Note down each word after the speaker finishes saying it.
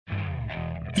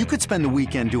You could spend the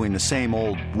weekend doing the same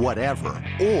old whatever,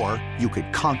 or you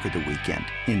could conquer the weekend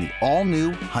in the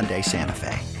all-new Hyundai Santa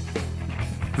Fe.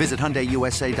 Visit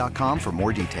HyundaiUSA.com for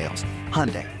more details.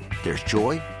 Hyundai, there's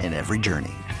joy in every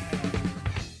journey.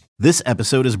 This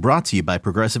episode is brought to you by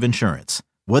Progressive Insurance.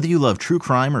 Whether you love true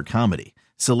crime or comedy,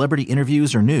 celebrity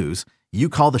interviews or news, you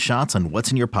call the shots on what's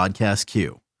in your podcast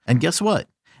queue. And guess what?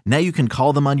 Now you can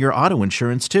call them on your auto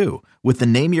insurance too with the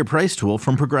Name Your Price tool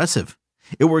from Progressive.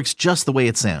 It works just the way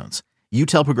it sounds. You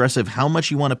tell Progressive how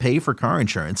much you want to pay for car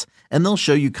insurance, and they'll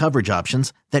show you coverage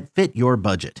options that fit your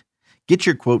budget. Get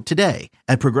your quote today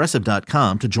at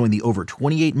Progressive.com to join the over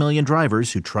 28 million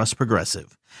drivers who trust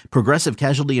Progressive. Progressive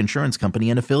Casualty Insurance Company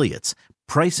and Affiliates.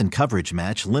 Price and coverage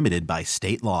match limited by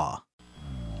state law.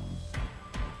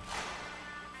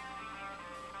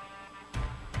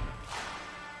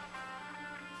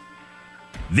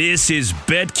 This is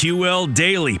BetQL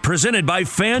Daily, presented by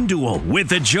FanDuel with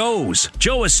the Joes,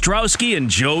 Joe Ostrowski and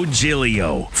Joe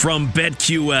Giglio from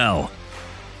BetQL.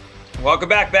 Welcome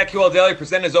back. BetQL Daily,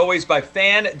 presented as always by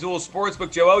FanDuel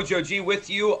Sportsbook. Joe O, Joe G with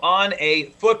you on a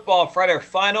Football Friday, our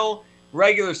final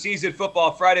regular season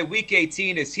Football Friday. Week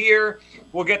 18 is here.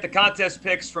 We'll get the contest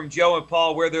picks from Joe and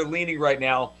Paul, where they're leaning right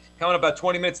now. Coming up about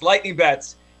 20 minutes, lightning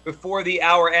bets before the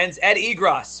hour ends. Ed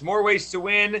Egros, more ways to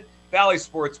win. Valley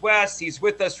Sports West. He's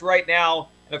with us right now,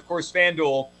 and of course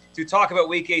FanDuel, to talk about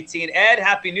Week 18. Ed,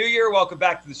 Happy New Year. Welcome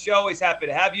back to the show. He's happy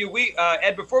to have you.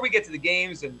 Ed, before we get to the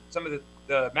games and some of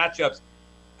the matchups,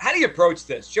 how do you approach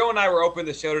this? Joe and I were opening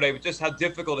the show today with just how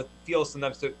difficult it feels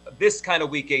sometimes to this kind of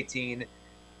Week 18.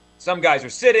 Some guys are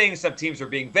sitting. Some teams are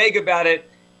being vague about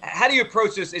it. How do you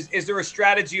approach this? Is there a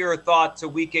strategy or a thought to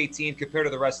Week 18 compared to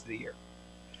the rest of the year?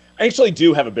 I actually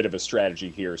do have a bit of a strategy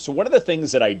here. So one of the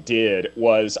things that I did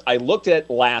was I looked at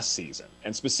last season,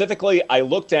 and specifically I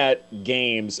looked at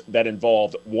games that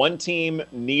involved one team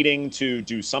needing to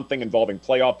do something involving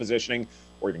playoff positioning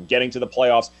or even getting to the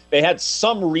playoffs. They had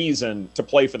some reason to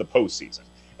play for the postseason,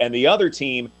 and the other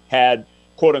team had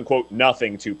quote unquote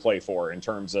nothing to play for in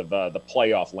terms of the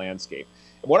playoff landscape.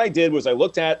 And what I did was I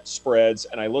looked at spreads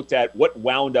and I looked at what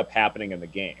wound up happening in the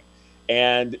game.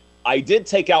 And I did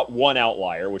take out one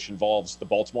outlier, which involves the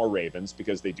Baltimore Ravens,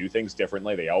 because they do things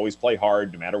differently. They always play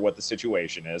hard no matter what the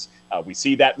situation is. We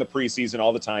see that in the preseason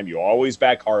all the time. You always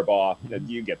back Harbaugh.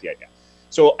 You get the idea.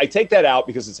 So I take that out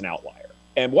because it's an outlier.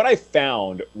 And what I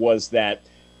found was that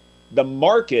the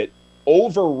market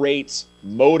overrates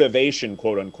motivation,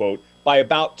 quote unquote, by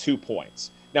about 2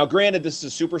 points. Now, granted, this is a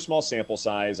super small sample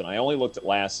size, and I only looked at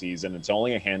last season. It's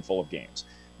only a handful of games.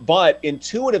 But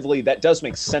intuitively, that does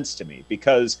make sense to me,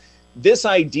 because this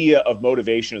idea of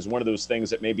motivation is one of those things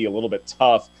that may be a little bit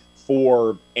tough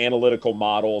for analytical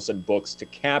models and books to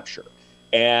capture.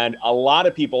 And a lot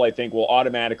of people, I think, will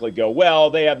automatically go, well,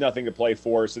 they have nothing to play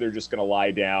for, so they're just going to lie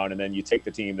down, and then you take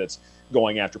the team that's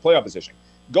going after playoff position.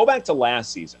 Go back to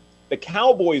last season. The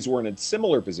Cowboys were in a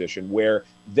similar position where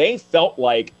they felt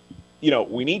like,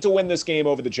 we need to win this game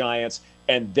over the Giants,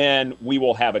 and then we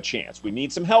will have a chance. We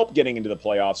need some help getting into the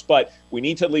playoffs, but we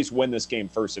need to at least win this game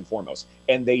first and foremost.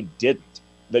 And they didn't.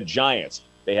 The Giants,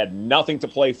 they had nothing to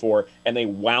play for, and they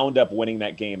wound up winning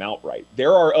that game outright.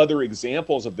 There are other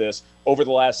examples of this over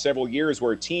the last several years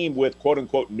where a team with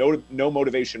quote-unquote no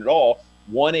motivation at all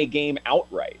won a game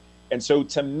outright. And so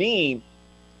to me,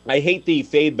 I hate the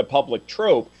fade the public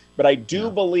trope, but I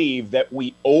do believe that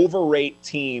we overrate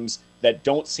teams that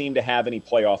don't seem to have any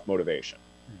playoff motivation.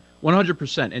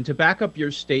 100%. And to back up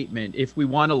your statement, if we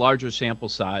want a larger sample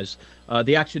size,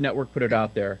 the Action Network put it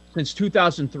out there. Since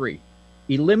 2003,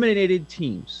 eliminated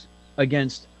teams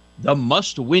against the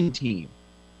must-win team,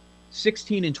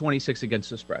 16-26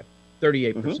 against the spread,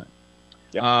 38%. Mm-hmm.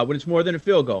 Yep. When it's more than a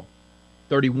field goal,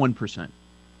 31%.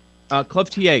 Club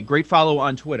TA, great follow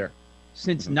on Twitter.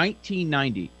 Since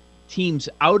 1990, teams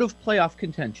out of playoff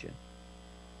contention,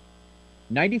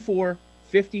 94,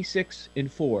 56,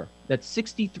 and 4. That's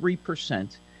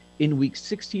 63% in weeks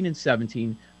 16 and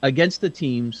 17 against the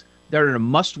teams that are in a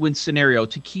must-win scenario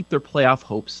to keep their playoff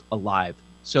hopes alive.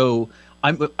 So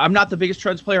I'm not the biggest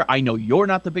trends player. I know you're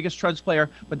not the biggest trends player,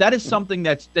 but that is something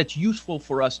that's useful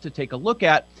for us to take a look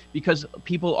at, because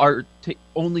people are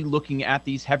only looking at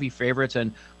these heavy favorites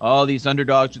and these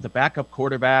underdogs with the backup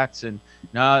quarterbacks, and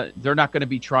they're not going to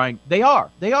be trying. They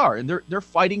are, and they're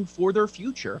fighting for their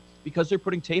future because they're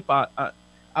putting tape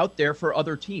out there for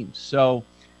other teams. So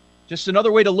just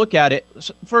another way to look at it.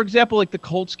 For example, like the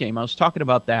Colts game, I was talking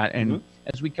about that, and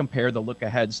as we compare the look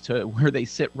aheads to where they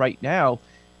sit right now,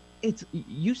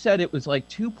 you said it was like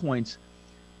 2 points.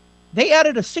 They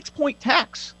added a 6-point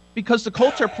tax because the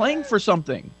Colts are playing for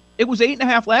something. It was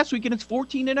 8.5 last week, and it's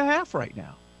 14.5 right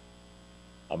now.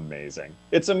 Amazing.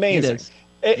 It's amazing.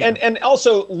 It is. And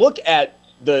also look at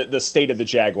the state of the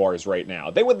Jaguars right now.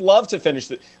 They would love to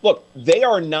finish look, they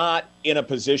are not in a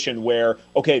position where,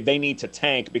 okay, they need to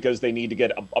tank because they need to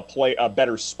get a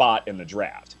better spot in the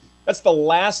draft. That's the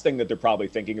last thing that they're probably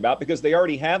thinking about, because they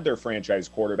already have their franchise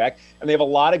quarterback, and they have a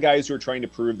lot of guys who are trying to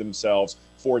prove themselves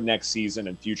for next season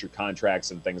and future contracts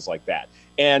and things like that.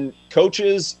 And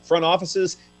coaches, front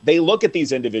offices, they look at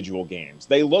these individual games.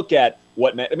 They look at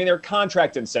there are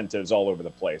contract incentives all over the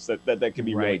place that can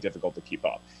be really difficult to keep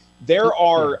up. There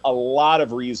are a lot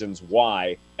of reasons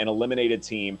why an eliminated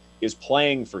team is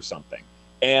playing for something.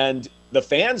 And the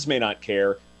fans may not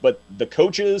care, but the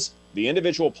coaches, the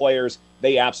individual players,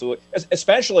 they absolutely,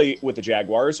 especially with the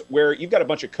Jaguars, where you've got a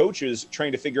bunch of coaches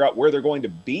trying to figure out where they're going to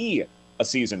be a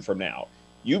season from now.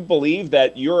 You believe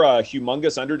that you're a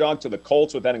humongous underdog to the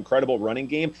Colts with that incredible running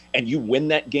game, and you win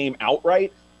that game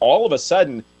outright, all of a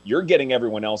sudden, you're getting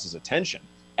everyone else's attention.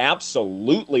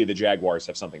 Absolutely, the Jaguars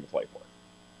have something to play for.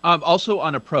 Also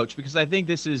on approach, because I think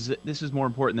this is more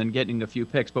important than getting a few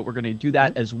picks, but we're going to do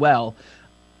that as well.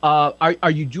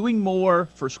 Are you doing more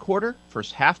first quarter,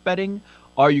 first half betting?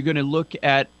 Are you going to look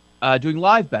at doing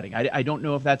live betting? I don't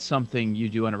know if that's something you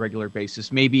do on a regular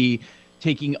basis. Maybe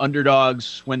taking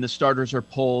underdogs when the starters are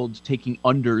pulled, taking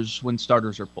unders when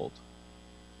starters are pulled.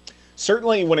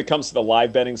 Certainly when it comes to the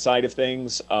live betting side of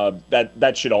things,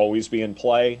 that should always be in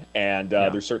play. And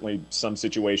there's certainly some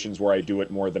situations where I do it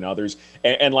more than others.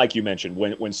 And like you mentioned,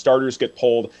 when starters get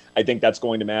pulled, I think that's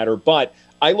going to matter. But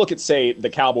I look at, say, the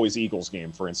Cowboys-Eagles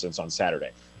game, for instance, on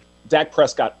Saturday. Dak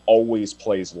Prescott always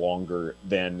plays longer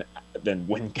than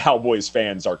when Cowboys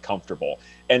fans are comfortable.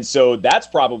 And so that's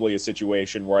probably a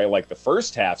situation where I like the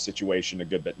first half situation a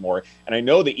good bit more. And I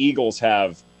know the Eagles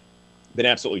have been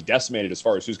absolutely decimated as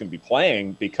far as who's going to be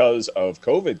playing because of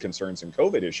COVID concerns and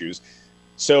COVID issues.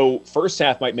 So first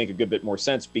half might make a good bit more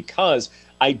sense, because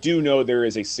I do know there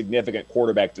is a significant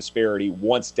quarterback disparity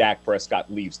once Dak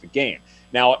Prescott leaves the game.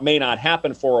 Now, it may not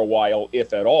happen for a while,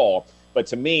 if at all, but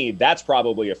to me, that's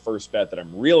probably a first bet that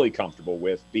I'm really comfortable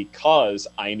with, because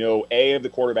I know, A, of the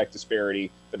quarterback disparity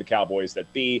for the Cowboys,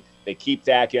 that B, they keep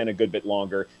Dak in a good bit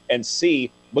longer, and C,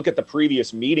 look at the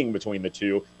previous meeting between the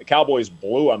two. The Cowboys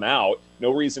blew them out.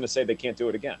 No reason to say they can't do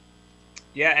it again.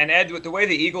 Yeah, and Ed, with the way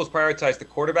the Eagles prioritize the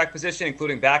quarterback position,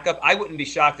 including backup, I wouldn't be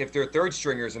shocked if there are third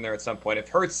stringers in there at some point. If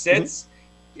Hurts sits,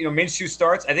 Minshew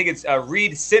starts, I think it's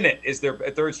Reed Sinnett is their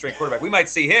third string quarterback. We might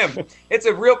see him. It's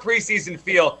a real preseason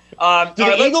feel. Do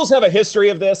the Eagles have a history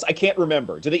of this? I can't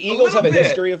remember. Do the Eagles have a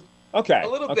history of? Okay. A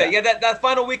little bit. Yeah, that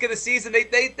final week of the season,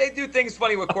 they do things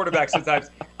funny with quarterbacks sometimes.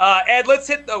 Ed, let's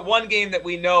hit the one game that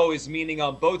we know is meaning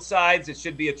on both sides. It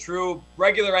should be a true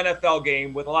regular NFL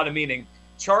game with a lot of meaning.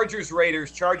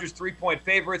 Chargers-Raiders. Chargers 3-point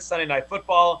favorites, Sunday Night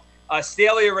Football.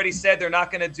 Staley already said they're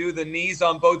not going to do the knees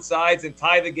on both sides and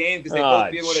tie the game because they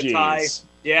both be able to tie.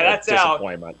 Yeah, that's out.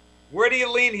 Where do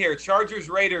you lean here?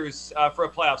 Chargers-Raiders for a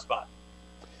playoff spot.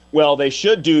 Well, they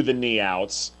should do the knee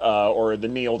outs or the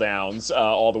kneel downs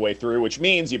all the way through, which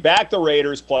means you back the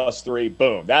Raiders +3.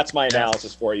 Boom. That's my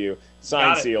analysis for you.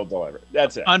 Signed, sealed, delivered.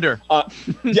 That's it. Under.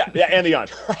 Yeah, and the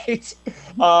under, right?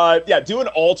 Do an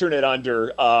alternate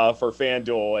under for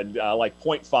FanDuel and like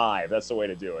 0.5. That's the way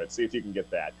to do it. See if you can get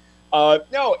that.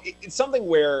 No, it's something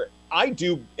where I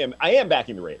am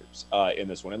backing the Raiders in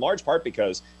this one, in large part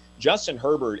because Justin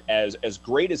Herbert, as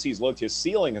great as he's looked, his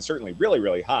ceiling is certainly really,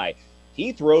 really high.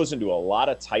 He throws into a lot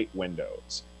of tight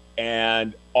windows,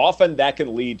 and often that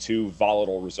can lead to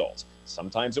volatile results.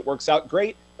 Sometimes it works out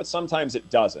great, but sometimes it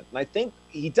doesn't. And I think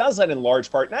he does that in large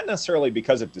part, not necessarily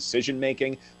because of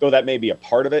decision-making, though that may be a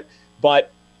part of it,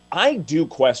 but I do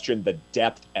question the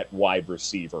depth at wide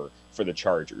receiver for the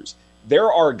Chargers.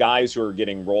 There are guys who are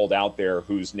getting rolled out there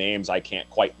whose names I can't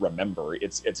quite remember.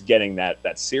 It's getting that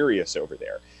serious over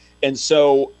there. And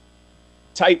so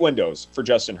tight windows for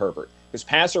Justin Herbert. His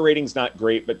passer rating's not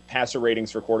great, but passer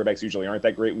ratings for quarterbacks usually aren't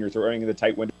that great when you're throwing in the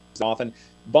tight windows often.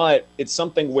 But it's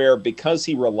something where, because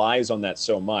he relies on that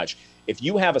so much, if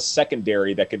you have a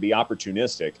secondary that can be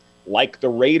opportunistic, like the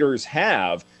Raiders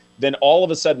have, then all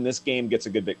of a sudden this game gets a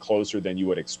good bit closer than you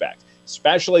would expect.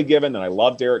 Especially given that I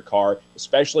love Derek Carr,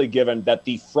 especially given that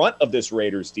the front of this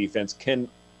Raiders defense can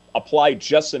apply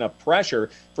just enough pressure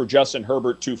for Justin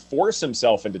Herbert to force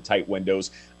himself into tight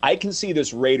windows. I can see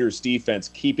this Raiders defense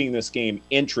keeping this game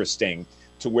interesting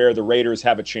to where the Raiders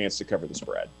have a chance to cover the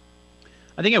spread.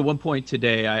 I think at one point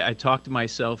today, I talked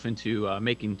myself into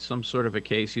making some sort of a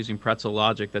case using pretzel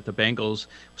logic that the Bengals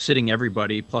sitting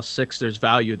everybody +6, there's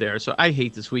value there. So I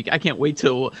hate this week. I can't wait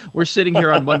till we're sitting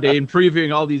here on Monday and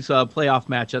previewing all these playoff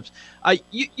matchups.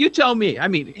 You tell me. I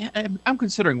mean, I'm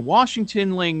considering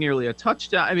Washington laying nearly a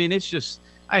touchdown. I mean, it's just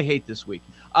I hate this week.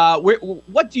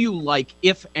 What do you like,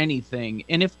 if anything?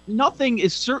 And if nothing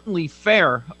is certainly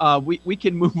fair, we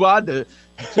can move on to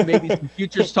maybe some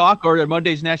futures talk or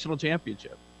Monday's national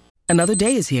championship. Another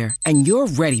day is here, and you're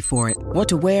ready for it. What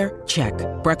to wear? Check.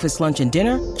 Breakfast, lunch, and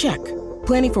dinner? Check.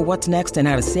 Planning for what's next and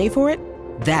how to save for it?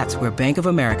 That's where Bank of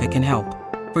America can help.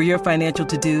 For your financial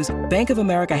to-dos, Bank of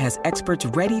America has experts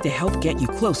ready to help get you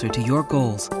closer to your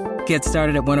goals. Get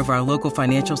started at one of our local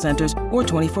financial centers or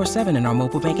 24/7 in our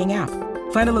mobile banking app.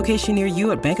 Find a location near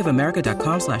you at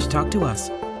bankofamerica.com/talktous.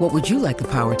 What would you like the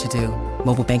power to do?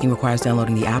 Mobile banking requires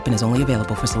downloading the app and is only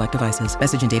available for select devices.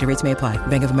 Message and data rates may apply.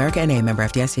 Bank of America N.A., member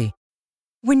FDIC.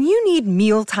 When you need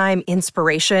mealtime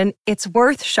inspiration, it's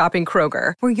worth shopping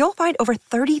Kroger, where you'll find over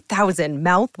 30,000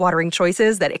 mouth-watering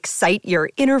choices that excite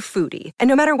your inner foodie. And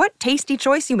no matter what tasty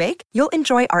choice you make, you'll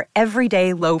enjoy our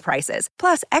everyday low prices,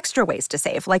 plus extra ways to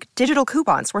save, like digital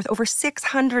coupons worth over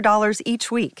 $600 each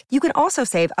week. You can also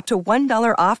save up to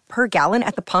 $1 off per gallon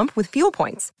at the pump with fuel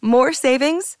points. More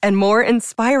savings and more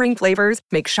inspiring flavors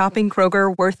make shopping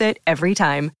Kroger worth it every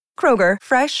time. Kroger,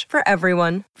 fresh for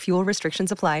everyone. Fuel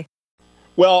restrictions apply.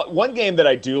 Well, one game that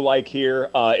I do like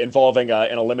here involving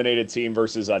an eliminated team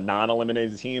versus a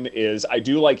non-eliminated team is I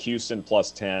do like Houston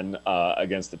plus 10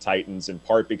 against the Titans, in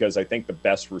part because I think the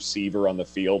best receiver on the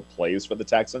field plays for the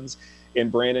Texans in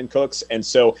Brandon Cooks. And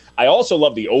so I also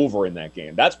love the over in that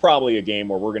game. That's probably a game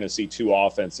where we're going to see two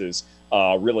offenses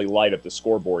really light up the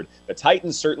scoreboard. The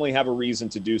Titans certainly have a reason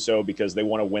to do so because they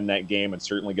want to win that game and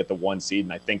certainly get the 1 seed,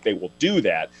 and I think they will do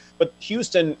that. But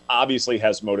Houston obviously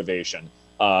has motivation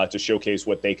to showcase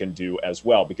what they can do as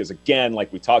well. Because again,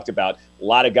 like we talked about, a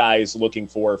lot of guys looking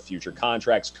for future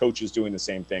contracts, coaches doing the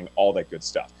same thing, all that good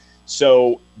stuff.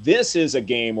 So this is a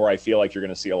game where I feel like you're going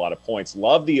to see a lot of points.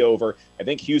 Love the over. I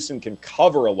think Houston can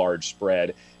cover a large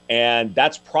spread. And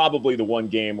that's probably the one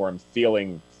game where I'm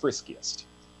feeling friskiest.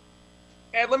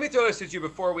 And let me throw this at you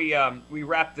before we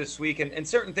wrap this week. And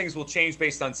certain things will change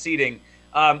based on seeding.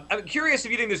 I'm curious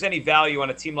if you think there's any value on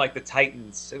a team like the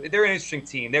Titans. They're an interesting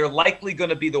team. They're likely going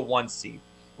to be the 1 seed.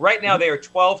 Right now, they are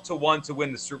 12-1 to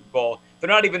win the Super Bowl. They're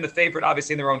not even the favorite,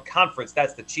 obviously, in their own conference.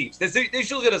 That's the Chiefs. This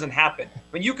usually doesn't happen.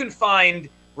 When you can find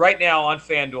right now on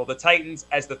FanDuel the Titans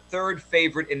as the 3rd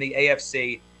favorite in the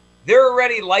AFC, they're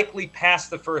already likely past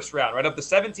the first round. Right? Of the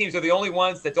 7 teams, they're the only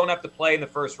ones that don't have to play in the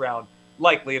first round,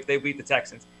 likely, if they beat the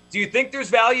Texans. Do you think there's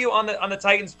value on the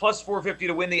Titans plus 450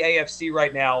 to win the AFC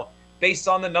right now, based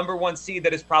on the number 1 seed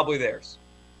that is probably theirs?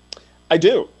 I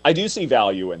do see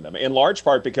value in them, in large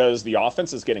part because the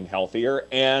offense is getting healthier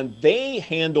and they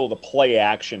handle the play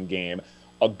action game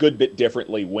a good bit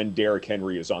differently when Derrick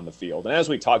Henry is on the field. And as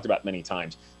we talked about many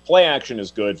times, play action is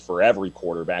good for every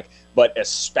quarterback, but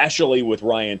especially with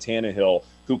Ryan Tannehill,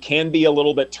 who can be a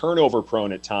little bit turnover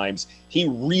prone at times. He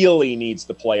really needs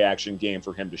the play action game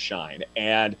for him to shine.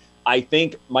 And I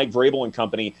think Mike Vrabel and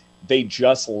company, they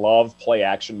just love play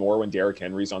action more when Derrick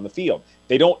Henry's on the field.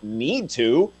 They don't need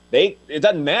to. It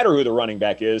doesn't matter who the running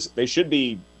back is. They should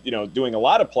be, doing a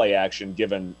lot of play action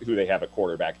given who they have at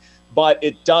quarterback. But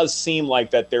it does seem like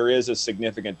that there is a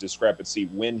significant discrepancy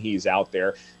when he's out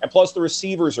there. And plus the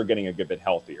receivers are getting a good bit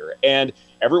healthier. And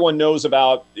everyone knows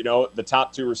about, the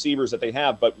top 2 receivers that they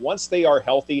have. But once they are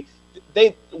healthy,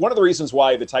 one of the reasons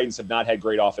why the Titans have not had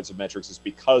great offensive metrics is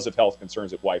because of health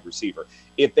concerns at wide receiver.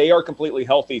 If they are completely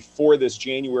healthy for this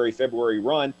January-February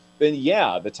run, then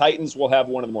yeah, the Titans will have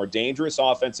one of the more dangerous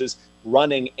offenses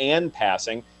running and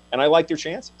passing, and I like their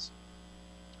chances.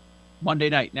 Monday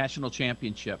night national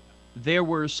championship. There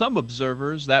were some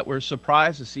observers that were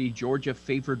surprised to see Georgia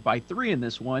favored by 3 in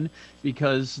this one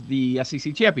because the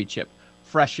SEC championship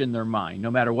fresh in their mind,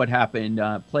 no matter what happened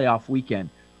playoff weekend.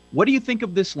 What do you think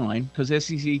of this line? Because the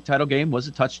SEC title game was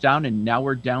a touchdown, and now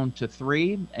we're down to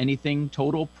 3. Anything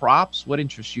total props? What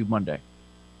interests you Monday?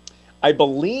 I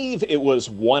believe it was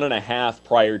 1.5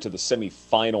 prior to the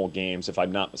semifinal games, if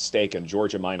I'm not mistaken.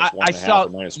 Georgia minus 1.5 or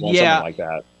minus 1, something like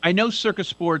that. I know Circa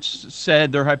Sports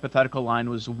said their hypothetical line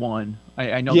was 1.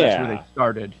 I know that's where they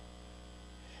started.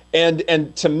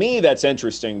 And to me, that's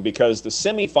interesting because the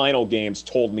semifinal games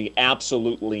told me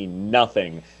absolutely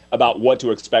nothing about what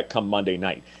to expect come Monday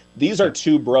night. These are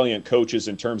 2 brilliant coaches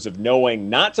in terms of knowing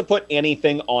not to put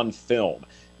anything on film.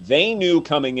 They knew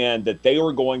coming in that they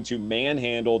were going to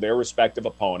manhandle their respective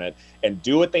opponent and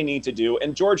do what they need to do.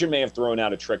 And Georgia may have thrown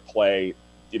out a trick play,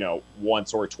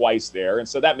 once or twice there. And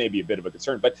so that may be a bit of a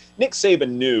concern. But Nick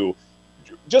Saban knew,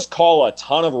 just call a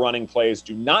ton of running plays.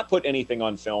 Do not put anything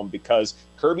on film because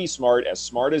Kirby Smart, as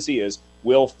smart as he is,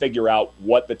 will figure out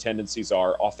what the tendencies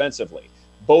are offensively.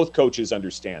 Both coaches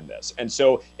understand this. And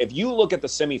so if you look at the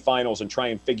semifinals and try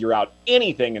and figure out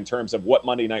anything in terms of what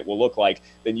Monday night will look like,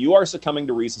 then you are succumbing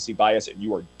to recency bias and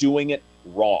you are doing it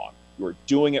wrong. You are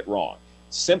doing it wrong.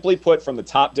 Simply put, from the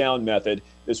top-down method,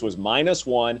 this was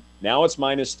 -1. Now it's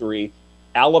 -3.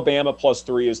 Alabama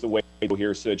 +3 is the way to go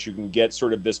here so that you can get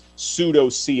sort of this pseudo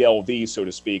CLV, so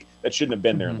to speak, that shouldn't have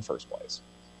been there in the first place.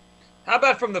 How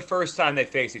about from the first time they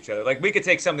faced each other? Like, we could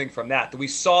take something from that we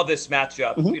saw this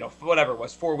matchup, whatever it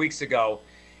was, 4 weeks ago.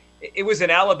 It was an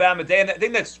Alabama day, and the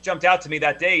thing that's jumped out to me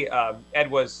that day,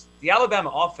 Ed, was the Alabama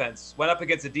offense went up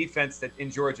against a defense that in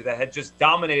Georgia that had just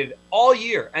dominated all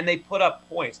year, and they put up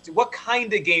points. What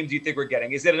kind of game do you think we're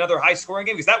getting? Is it another high-scoring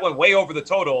game? Because that went way over the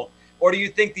total. Or do you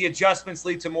think the adjustments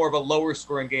lead to more of a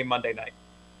lower-scoring game Monday night?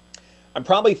 I'm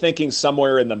probably thinking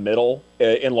somewhere in the middle,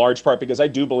 in large part because I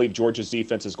do believe Georgia's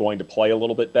defense is going to play a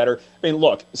little bit better. I mean,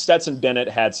 look, Stetson Bennett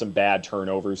had some bad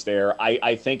turnovers there.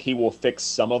 I think he will fix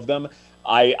some of them.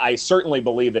 I certainly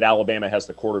believe that Alabama has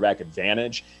the quarterback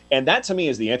advantage. And that, to me,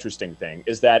 is the interesting thing,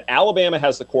 is that Alabama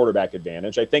has the quarterback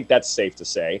advantage. I think that's safe to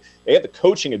say. They have the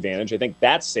coaching advantage. I think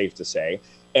that's safe to say.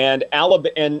 And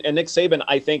Nick Saban,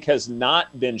 I think, has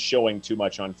not been showing too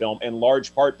much on film, in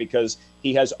large part because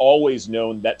he has always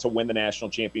known that to win the national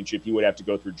championship, he would have to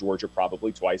go through Georgia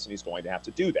probably twice, and he's going to have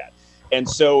to do that. And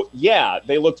so, yeah,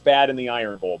 they looked bad in the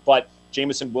Iron Bowl, but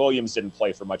Jamison Williams didn't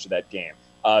play for much of that game.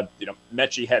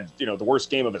 Mechie had, the worst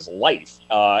game of his life,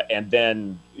 and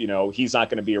then, he's not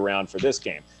going to be around for this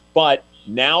game. But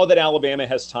now that Alabama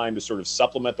has time to sort of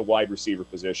supplement the wide receiver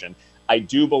position, I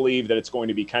do believe that it's going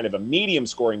to be kind of a medium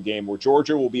scoring game where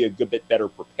Georgia will be a good bit better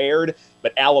prepared,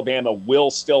 but Alabama will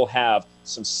still have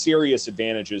some serious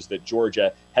advantages that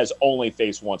Georgia has only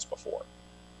faced once before.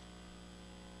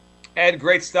 Ed,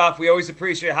 great stuff. We always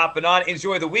appreciate you hopping on.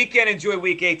 Enjoy the weekend. Enjoy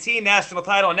Week 18, national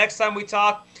title. And next time we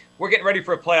talk, we're getting ready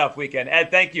for a playoff weekend. Ed,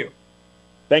 thank you.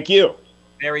 Thank you.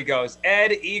 There he goes.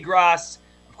 Ed Egros,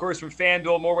 of course, from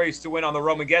FanDuel. More ways to win on the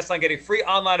Roman Guest Line. Get a free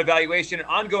online evaluation and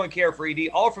ongoing care for ED,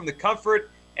 all from the comfort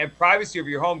and privacy of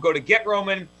your home. Go to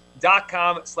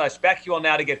GetRoman.com/BetQL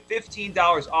now to get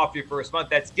 $15 off your first month.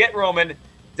 That's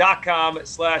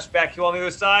GetRoman.com/BetQL. On the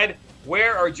other side,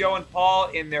 where are Joe and Paul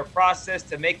in their process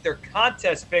to make their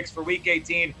contest picks for Week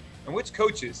 18, and which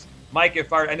coaches might get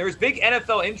fired? And there's big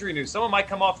NFL injury news. Someone might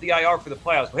come off the IR for the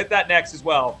playoffs. We'll hit that next as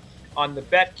well on the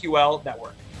BetQL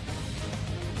Network.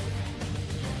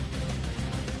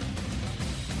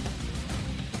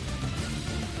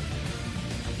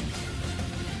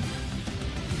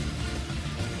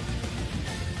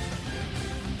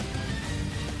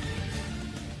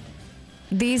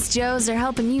 These Joes are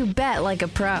helping you bet like a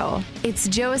pro. It's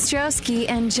Joe Ostrowski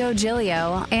and Joe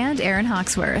Giglio and Aaron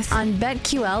Hawksworth on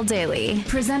BetQL Daily,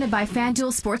 presented by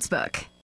FanDuel Sportsbook.